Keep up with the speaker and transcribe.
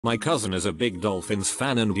My cousin is a big Dolphins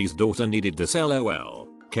fan and his daughter needed this lol.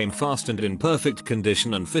 Came fast and in perfect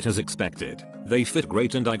condition and fit as expected. They fit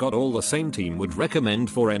great and I got all the same team would recommend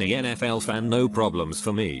for any NFL fan, no problems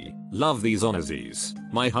for me. Love these Onesies.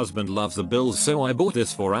 My husband loves the Bills so I bought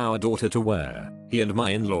this for our daughter to wear. He and my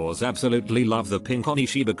in-laws absolutely love the pink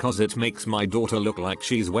Onishi because it makes my daughter look like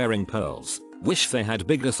she's wearing pearls. Wish they had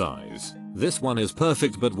bigger size. This one is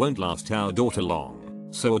perfect but won't last our daughter long.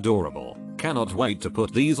 So adorable. Cannot wait to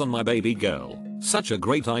put these on my baby girl. Such a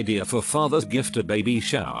great idea for father's gift at baby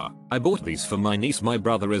shower. I bought these for my niece. My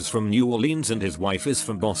brother is from New Orleans and his wife is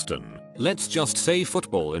from Boston. Let's just say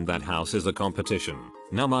football in that house is a competition.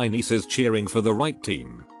 Now my niece is cheering for the right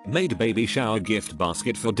team. Made baby shower gift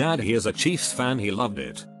basket for dad. He is a Chiefs fan. He loved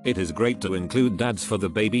it. It is great to include dads for the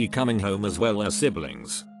baby coming home as well as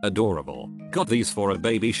siblings. Adorable. Got these for a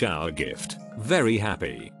baby shower gift. Very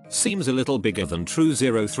happy. Seems a little bigger than true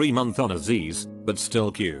 0-3-month Onesies, but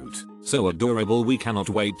still cute. So adorable. We cannot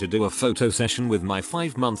wait to do a photo session with my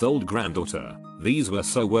 5-month-old granddaughter. These were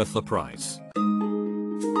so worth the price.